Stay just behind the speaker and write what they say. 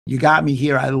You got me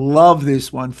here. I love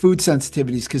this one, food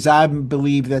sensitivities, because I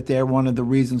believe that they're one of the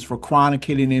reasons for chronic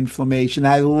kidney inflammation.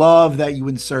 I love that you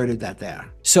inserted that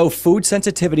there. So food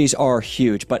sensitivities are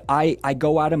huge, but I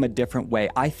go at them a different way.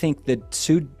 I think that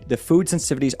the food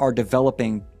sensitivities are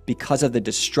developing because of the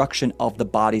destruction of the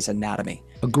body's anatomy.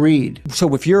 Agreed.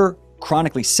 So if you're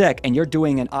chronically sick and you're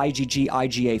doing an IgG,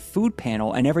 IgA food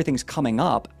panel and everything's coming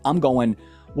up, I'm going,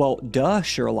 well, duh,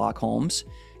 Sherlock Holmes.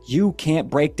 You can't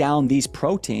break down these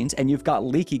proteins and you've got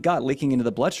leaky gut leaking into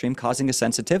the bloodstream causing a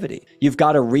sensitivity. You've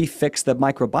got to refix the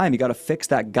microbiome. You got to fix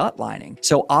that gut lining.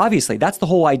 So obviously that's the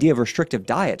whole idea of restrictive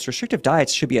diets. Restrictive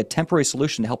diets should be a temporary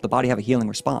solution to help the body have a healing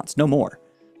response, no more.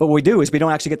 But what we do is we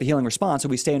don't actually get the healing response, so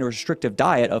we stay in a restrictive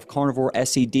diet of carnivore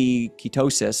SED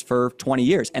ketosis for 20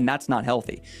 years, and that's not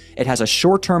healthy. It has a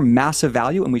short-term massive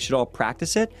value, and we should all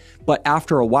practice it, but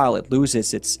after a while, it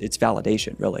loses its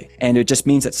validation, really. And it just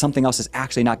means that something else is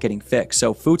actually not getting fixed.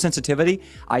 So food sensitivity,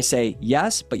 I say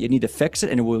yes, but you need to fix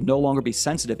it, and it will no longer be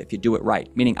sensitive if you do it right.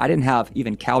 Meaning I didn't have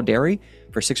even cow dairy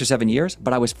for 6 or 7 years,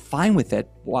 but I was fine with it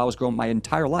while I was growing my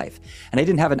entire life. And I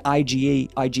didn't have an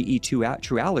IgE2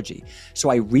 true allergy. So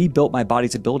I rebuilt my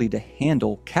body's ability to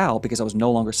handle cow because I was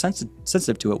no longer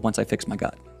sensitive to it once I fixed my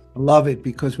gut. I love it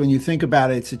because when you think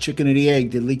about it, it's a chicken and the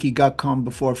egg. Did leaky gut come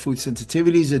before food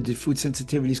sensitivities, or did food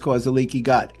sensitivities cause the leaky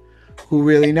gut? Who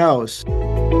really knows?